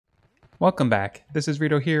Welcome back. This is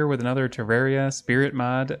Ritto here with another Terraria Spirit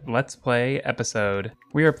Mod Let's Play episode.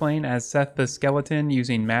 We are playing as Seth the Skeleton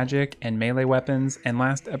using magic and melee weapons, and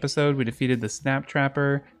last episode we defeated the Snap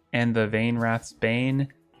Trapper and the Vainwrath's Bane.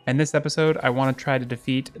 And this episode I want to try to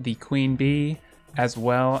defeat the Queen Bee as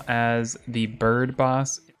well as the bird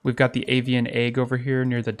boss. We've got the Avian egg over here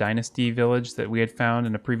near the Dynasty village that we had found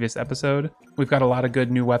in a previous episode. We've got a lot of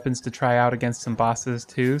good new weapons to try out against some bosses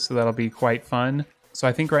too, so that'll be quite fun. So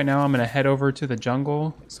I think right now I'm going to head over to the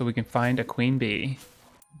jungle so we can find a queen bee.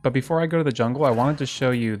 But before I go to the jungle, I wanted to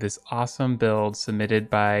show you this awesome build submitted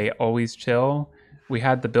by Always Chill. We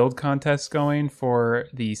had the build contest going for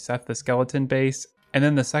the Seth the Skeleton base, and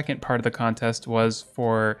then the second part of the contest was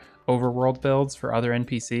for overworld builds for other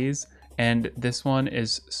NPCs, and this one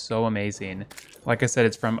is so amazing. Like I said,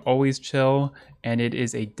 it's from Always Chill, and it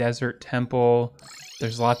is a desert temple.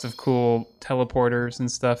 There's lots of cool teleporters and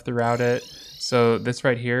stuff throughout it. So this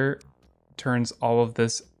right here turns all of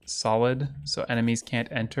this solid so enemies can't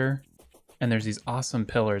enter. And there's these awesome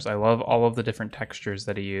pillars. I love all of the different textures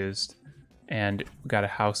that he used. And we've got a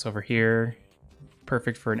house over here.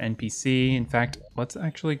 Perfect for an NPC. In fact, let's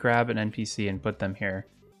actually grab an NPC and put them here.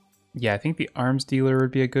 Yeah, I think the arms dealer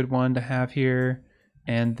would be a good one to have here.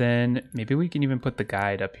 And then maybe we can even put the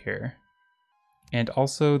guide up here. And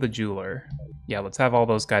also the jeweler. Yeah, let's have all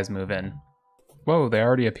those guys move in. Whoa, they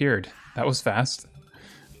already appeared. That was fast.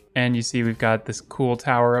 And you see we've got this cool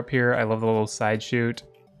tower up here. I love the little side chute.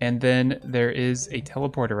 And then there is a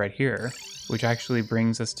teleporter right here, which actually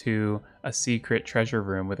brings us to a secret treasure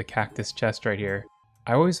room with a cactus chest right here.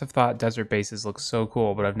 I always have thought desert bases look so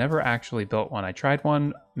cool, but I've never actually built one. I tried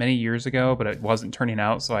one many years ago, but it wasn't turning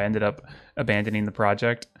out, so I ended up abandoning the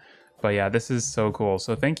project. But yeah, this is so cool.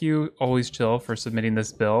 So thank you, Always Chill, for submitting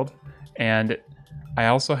this build. And I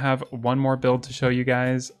also have one more build to show you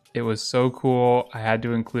guys. It was so cool, I had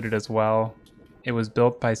to include it as well. It was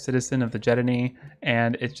built by Citizen of the Jetany,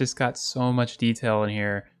 and it just got so much detail in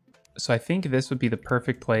here. So I think this would be the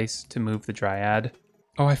perfect place to move the Dryad.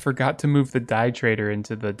 Oh, I forgot to move the Dye Trader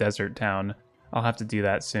into the desert town. I'll have to do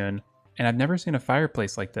that soon. And I've never seen a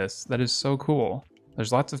fireplace like this. That is so cool.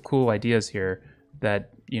 There's lots of cool ideas here that,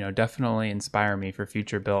 definitely inspire me for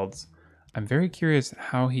future builds. I'm very curious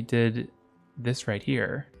how he did this right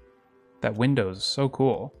here. That window is so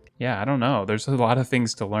cool. Yeah, I don't know. There's a lot of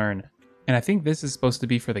things to learn. And I think this is supposed to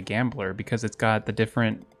be for the gambler because it's got the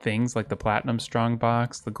different things like the platinum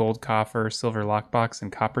strongbox, the gold coffer, silver lockbox,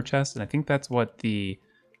 and copper chest. And I think that's what the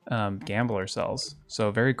gambler sells.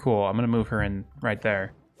 So very cool. I'm going to move her in right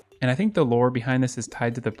there. And I think the lore behind this is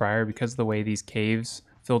tied to the Briar because of the way these caves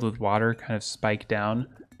filled with water kind of spike down.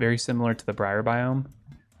 Very similar to the Briar biome.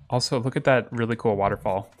 Also, look at that really cool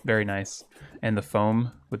waterfall. Very nice. And the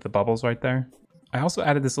foam with the bubbles right there. I also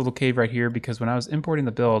added this little cave right here because when I was importing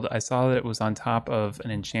the build, I saw that it was on top of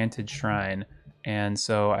an enchanted shrine. And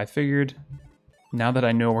so I figured, now that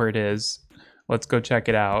I know where it is, let's go check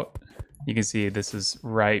it out. You can see this is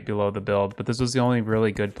right below the build, but this was the only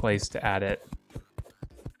really good place to add it.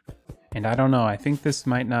 And I don't know, I think this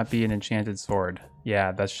might not be an enchanted sword.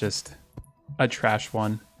 Yeah, that's just a trash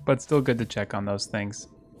one, but still good to check on those things.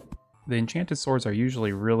 The enchanted swords are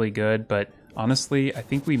usually really good, but honestly, I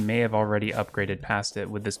think we may have already upgraded past it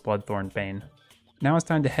with this Bloodthorn Bane. Now it's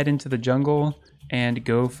time to head into the jungle and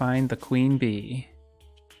go find the Queen Bee.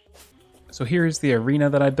 So here's the arena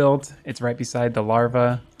that I built. It's right beside the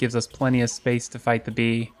larva. Gives us plenty of space to fight the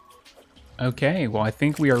bee. Okay, well I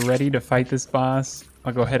think we are ready to fight this boss.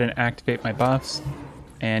 I'll go ahead and activate my buffs.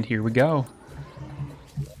 And here we go.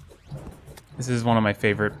 This is one of my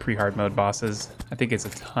favorite pre-hard mode bosses. I think it's a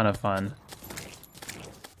ton of fun.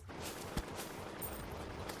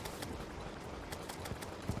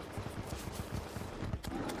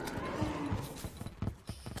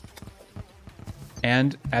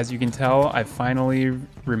 And as you can tell, I've finally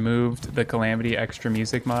removed the Calamity Extra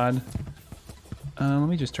Music mod. Let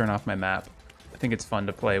me just turn off my map. I think it's fun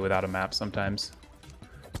to play without a map sometimes.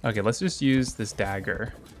 Okay, let's just use this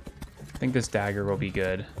dagger. I think this dagger will be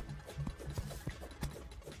good.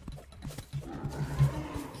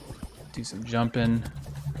 Do some jumping.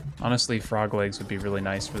 Honestly, frog legs would be really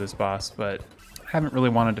nice for this boss, but I haven't really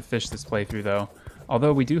wanted to fish this playthrough though.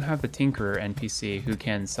 Although we do have the Tinkerer NPC who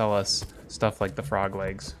can sell us stuff like the frog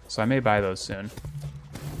legs, so I may buy those soon.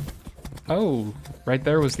 Oh, right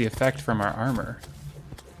there was the effect from our armor,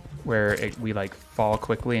 where we like fall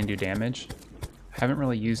quickly and do damage. I haven't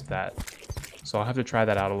really used that, so I'll have to try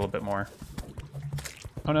that out a little bit more.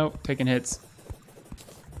 Oh no, taking hits.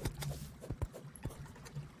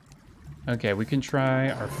 Okay, we can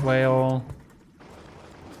try our flail.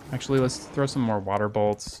 Actually, let's throw some more water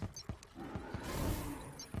bolts.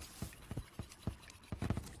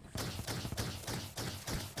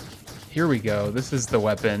 Here we go. This is the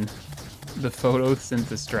weapon. The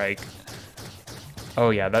Photosynthestrike. Oh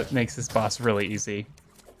yeah, that makes this boss really easy.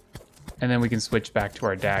 And then we can switch back to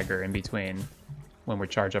our dagger in between when we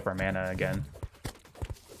charge up our mana again.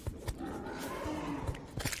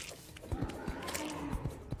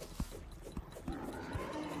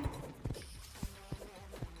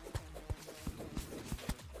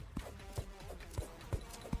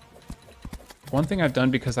 One thing I've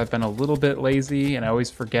done because I've been a little bit lazy and I always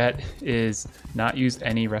forget is not use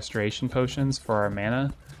any restoration potions for our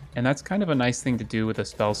mana. And that's kind of a nice thing to do with a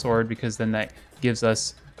spell sword because then that gives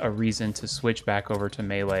us a reason to switch back over to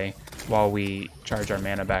melee while we charge our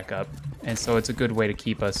mana back up. And so it's a good way to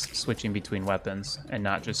keep us switching between weapons and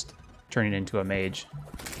not just turning into a mage.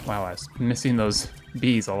 Wow, I was missing those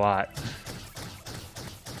bees a lot.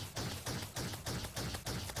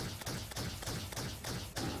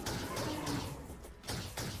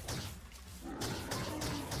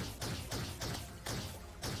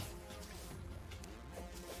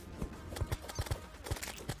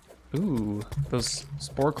 Ooh, those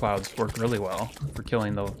spore clouds work really well for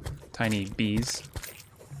killing the tiny bees.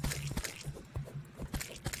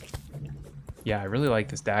 Yeah, I really like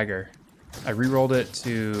this dagger. I re-rolled it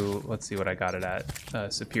to, let's see what I got it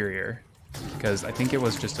at, superior, because I think it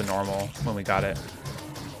was just a normal when we got it.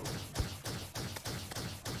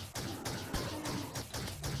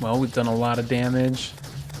 Well, we've done a lot of damage,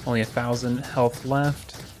 only 1,000 health left.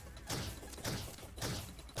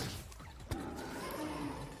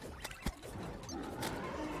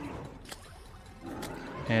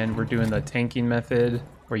 And we're doing the tanking method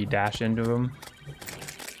where you dash into them.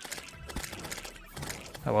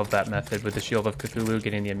 I love that method with the Shield of Cthulhu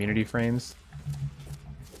getting the immunity frames.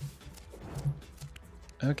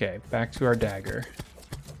 Okay, back to our dagger.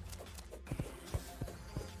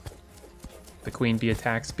 The queen bee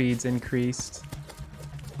attack speed's increased.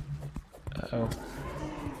 Uh-oh.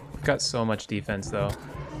 We've got so much defense though.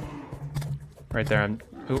 Right there, I'm...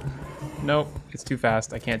 Ooh. Nope, it's too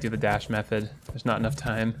fast. I can't do the dash method. There's not enough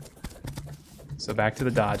time. So back to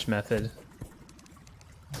the dodge method.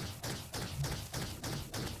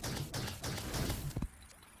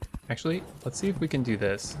 Actually, let's see if we can do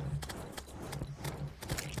this.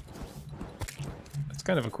 It's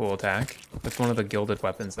kind of a cool attack. It's one of the gilded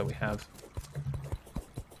weapons that we have.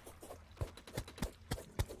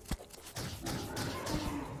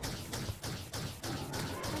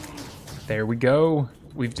 There we go.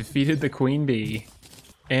 We've defeated the queen bee.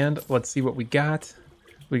 And let's see what we got.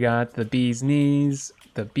 We got the bee's knees,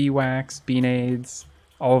 the bee wax, bee nades,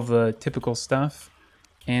 all of the typical stuff.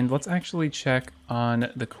 And let's actually check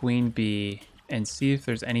on the queen bee and see if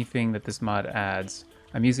there's anything that this mod adds.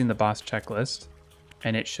 I'm using the boss checklist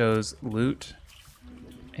and it shows loot.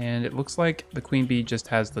 And it looks like the queen bee just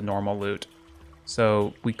has the normal loot.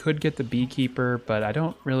 So we could get the beekeeper, but I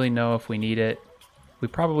don't really know if we need it. We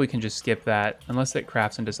probably can just skip that, unless it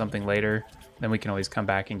crafts into something later, then we can always come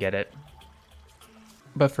back and get it.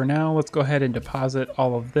 But for now, let's go ahead and deposit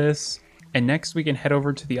all of this, and next we can head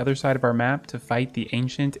over to the other side of our map to fight the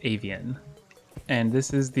ancient Avian. And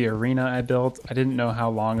this is the arena I built. I didn't know how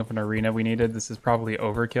long of an arena we needed. This is probably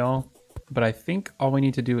overkill, but I think all we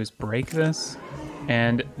need to do is break this,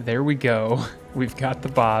 and there we go. We've got the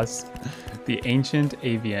boss, the ancient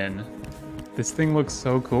Avian. This thing looks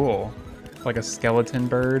so cool. Like a skeleton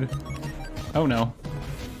bird. Oh no.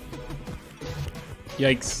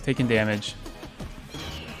 Yikes, taking damage.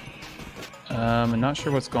 I'm not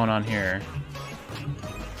sure what's going on here.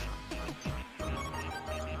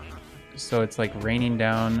 So it's like raining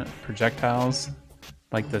down projectiles,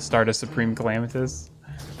 like the Stardust Supreme Calamitous.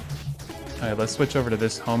 Alright, let's switch over to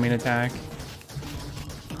this homing attack.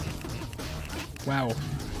 Wow,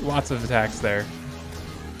 lots of attacks there.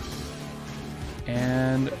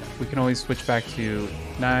 And we can always switch back to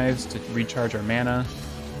knives to recharge our mana.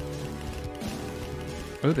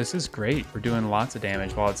 Oh, this is great. We're doing lots of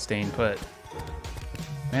damage while it's staying put.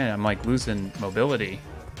 Man, I'm like losing mobility.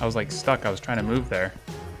 I was like stuck. I was trying to move there.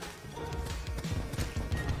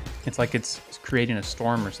 It's like it's creating a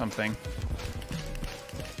storm or something.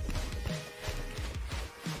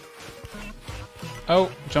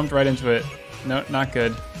 Oh, jumped right into it. No, not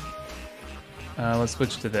good. Let's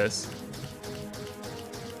switch to this.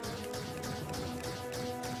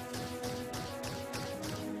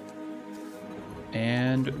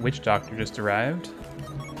 And Witch Doctor just arrived.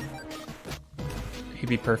 He'd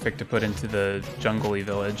be perfect to put into the jungle-y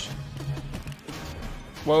village.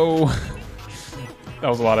 Whoa! That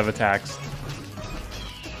was a lot of attacks.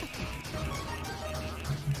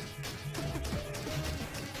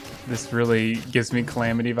 This really gives me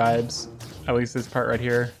Calamity vibes. At least this part right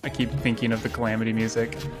here. I keep thinking of the Calamity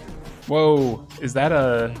music. Whoa, is that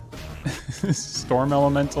a storm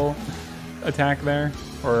elemental attack there?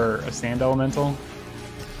 Or a sand elemental?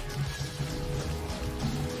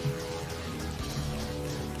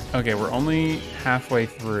 Okay, we're only halfway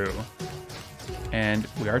through. And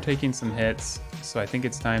we are taking some hits, so I think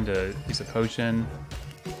it's time to use a potion.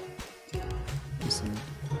 Do some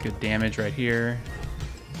good damage right here.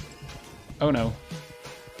 Oh no.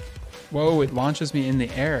 Whoa, it launches me in the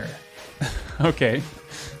air. Okay.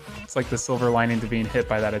 It's like the silver lining to being hit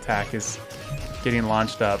by that attack is getting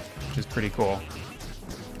launched up, which is pretty cool.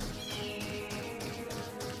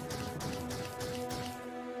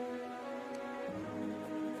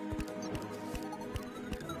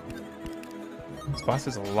 This boss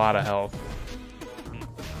has a lot of health.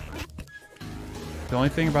 The only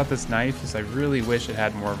thing about this knife is I really wish it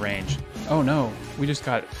had more range. Oh no, we just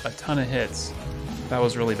got a ton of hits. That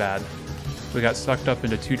was really bad. We got sucked up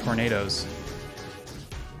into 2 tornadoes.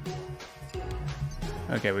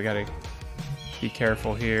 Okay, we gotta be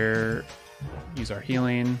careful here. Use our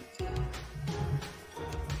healing.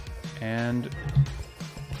 And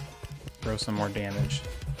throw some more damage.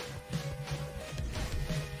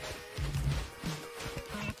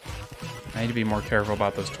 I need to be more careful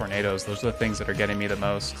about those tornadoes. Those are the things that are getting me the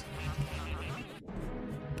most.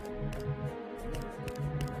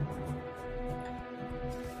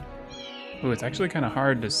 Ooh, it's actually kind of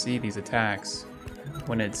hard to see these attacks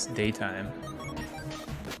when it's daytime.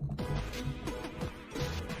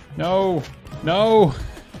 No! No!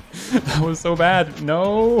 That was so bad.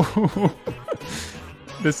 No!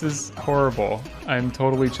 This is horrible. I'm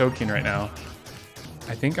totally choking right now.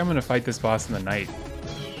 I think I'm gonna fight this boss in the night,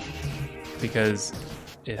 because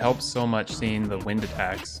it helps so much seeing the wind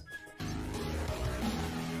attacks.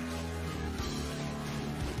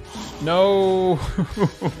 No!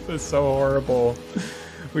 That's so horrible.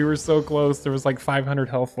 We were so close. There was like 500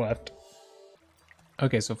 health left.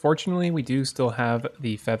 Okay, so fortunately we do still have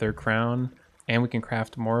the feather crown, and we can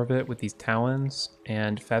craft more of it with these talons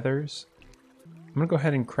and feathers. I'm gonna go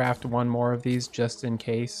ahead and craft one more of these just in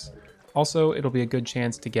case. Also, it'll be a good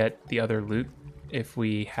chance to get the other loot if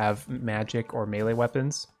we have magic or melee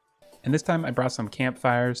weapons. And this time I brought some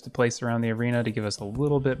campfires to place around the arena to give us a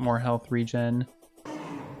little bit more health regen.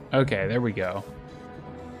 Okay, there we go.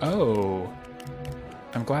 Oh,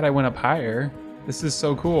 I'm glad I went up higher. This is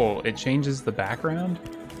so cool. It changes the background.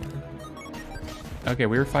 Okay,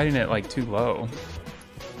 we were fighting it like too low.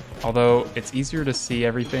 Although it's easier to see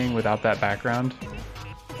everything without that background.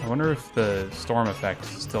 I wonder if the storm effect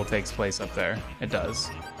still takes place up there. It does.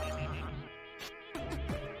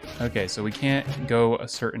 Okay, so we can't go a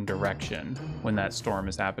certain direction when that storm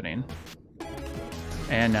is happening.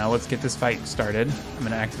 And now let's get this fight started. I'm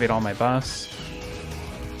gonna activate all my buffs.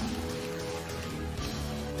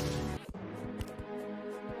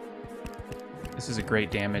 This is a great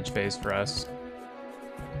damage phase for us.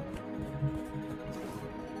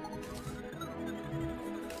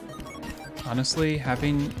 Honestly,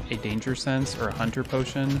 having a danger sense or a hunter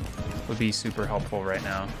potion would be super helpful right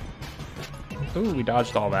now. Ooh, we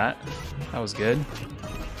dodged all that. That was good.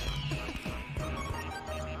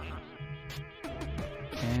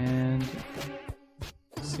 And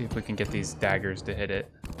let's see if we can get these daggers to hit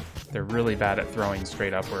it. They're really bad at throwing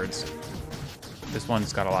straight upwards. This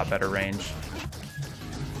one's got a lot better range.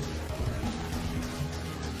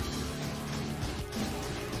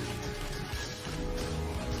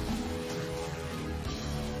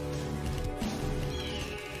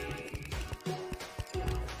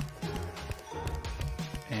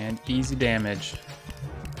 And easy damage.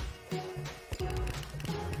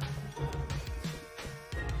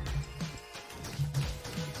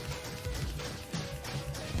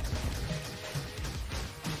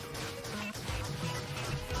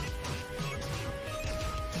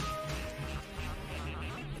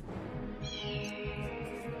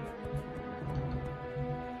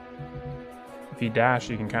 If you dash,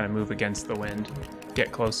 you can kind of move against the wind,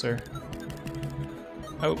 get closer.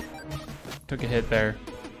 Oh, took a hit there.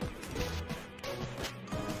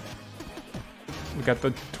 We got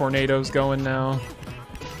the tornadoes going now.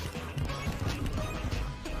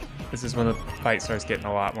 This is when the fight starts getting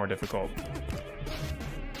a lot more difficult.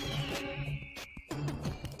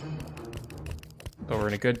 But we're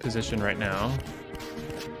in a good position right now.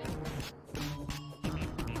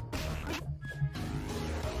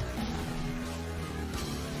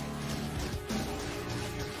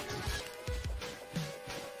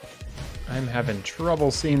 I'm having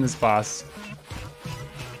trouble seeing this boss.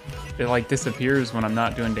 It like disappears when I'm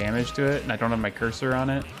not doing damage to it and I don't have my cursor on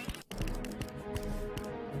it.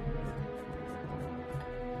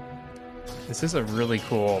 This is a really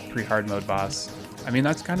cool pre-hard mode boss. I mean,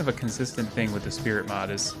 that's kind of a consistent thing with the Spirit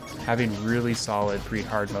mod, is having really solid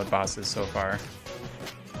pre-hard mode bosses so far.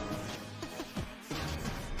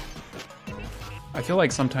 I feel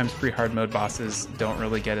like sometimes pre-hard mode bosses don't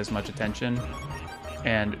really get as much attention,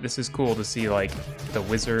 and this is cool to see. Like, the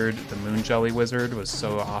wizard, the Moon Jelly wizard was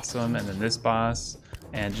so awesome, and then this boss,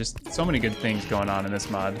 and just so many good things going on in this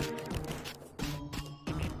mod.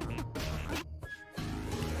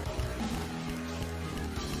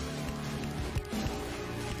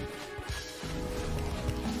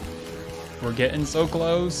 We're getting so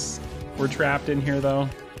close. We're trapped in here though.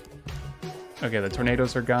 Okay, the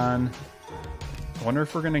tornadoes are gone. I wonder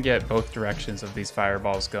if we're gonna get both directions of these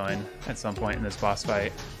fireballs going at some point in this boss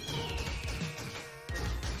fight.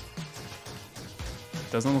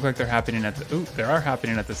 Doesn't look like they're happening at the... Ooh, they are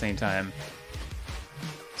happening at the same time.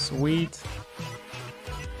 Sweet.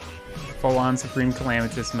 Full on Supreme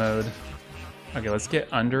Calamitous mode. Okay, let's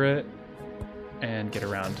get under it and get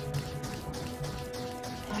around.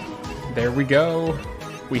 There we go.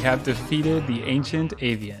 We have defeated the ancient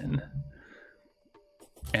Avian.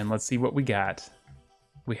 And let's see what we got.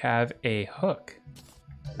 We have a hook.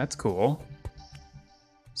 That's cool.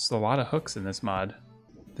 There's a lot of hooks in this mod.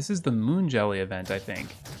 This is the Moon Jelly event, I think.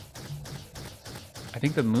 I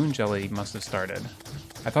think the Moon Jelly must have started.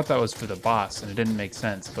 I thought that was for the boss and it didn't make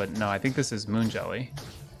sense, but no, I think this is Moon Jelly.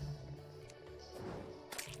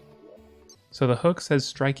 So the hook says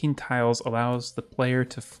striking tiles allows the player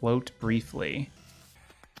to float briefly.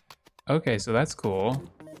 Okay, so that's cool.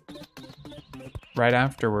 Right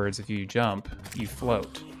afterwards, if you jump, you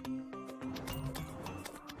float.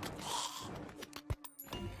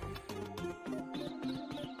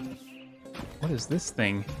 What is this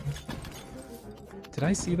thing? Did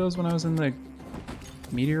I see those when I was in the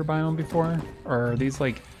meteor biome before? Or are these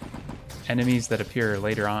like enemies that appear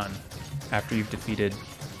later on after you've defeated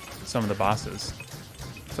some of the bosses?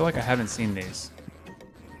 I feel like I haven't seen these.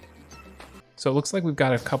 So it looks like we've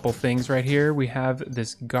got a couple things right here. We have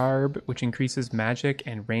this garb, which increases magic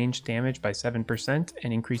and range damage by 7%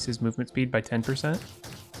 and increases movement speed by 10%.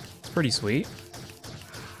 It's pretty sweet.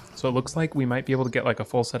 So it looks like we might be able to get like a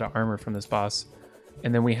full set of armor from this boss.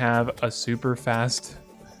 And then we have a super fast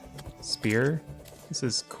spear. This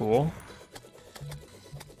is cool.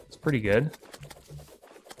 It's pretty good.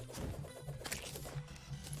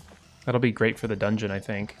 That'll be great for the dungeon, I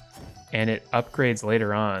think. And it upgrades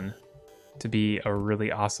later on to be a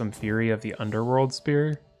really awesome Fury of the Underworld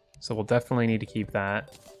spear. So we'll definitely need to keep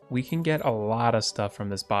that. We can get a lot of stuff from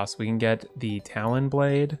this boss. We can get the Talon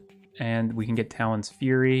Blade, and we can get Talon's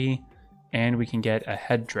Fury, and we can get a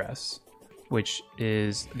headdress, which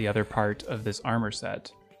is the other part of this armor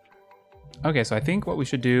set. Okay, so I think what we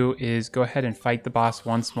should do is go ahead and fight the boss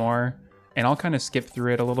once more, and I'll kind of skip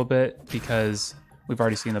through it a little bit because we've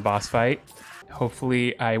already seen the boss fight.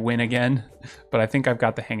 Hopefully I win again, but I think I've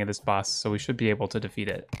got the hang of this boss, so we should be able to defeat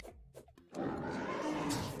it.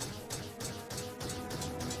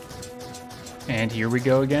 And here we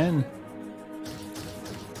go again.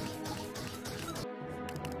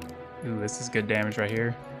 Ooh, this is good damage right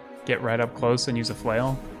here. Get right up close and use a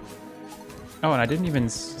flail. Oh, and I didn't even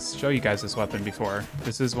show you guys this weapon before.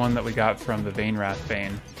 This is one that we got from the Vainwrath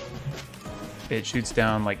Bane. It shoots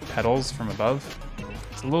down like petals from above.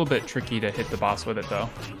 It's a little bit tricky to hit the boss with it though.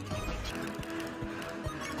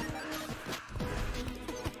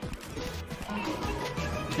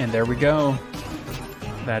 And there we go.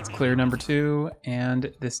 That's clear number 2,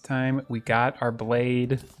 and this time we got our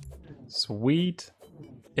blade. Sweet.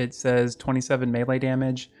 It says 27 melee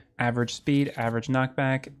damage, average speed, average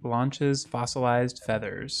knockback, launches fossilized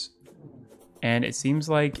feathers. And it seems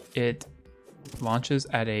like it launches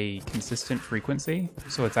at a consistent frequency,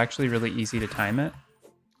 so it's actually really easy to time it.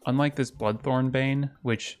 Unlike this Bloodthorn Bane,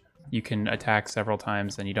 which you can attack several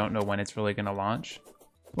times and you don't know when it's really going to launch.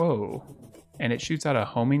 Whoa. And it shoots out a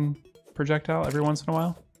homing projectile every once in a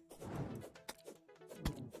while.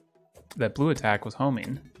 That blue attack was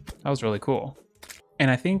homing. That was really cool. And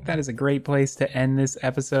I think that is a great place to end this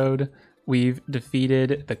episode. We've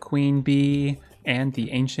defeated the Queen Bee and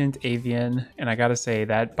the Ancient Avian, and I gotta say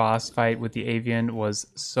that boss fight with the Avian was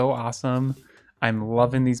so awesome. I'm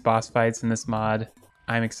loving these boss fights in this mod.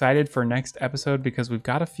 I'm excited for next episode because we've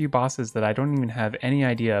got a few bosses that I don't even have any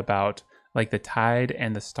idea about, like the Tide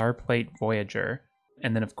and the Starplate Voyager.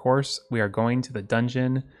 And then of course we are going to the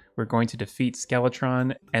dungeon. We're going to defeat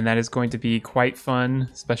Skeletron, and that is going to be quite fun,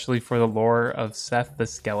 especially for the lore of Seth the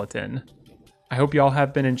Skeleton. I hope you all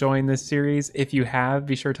have been enjoying this series. If you have,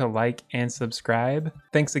 be sure to like and subscribe.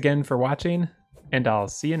 Thanks again for watching, and I'll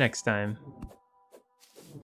see you next time.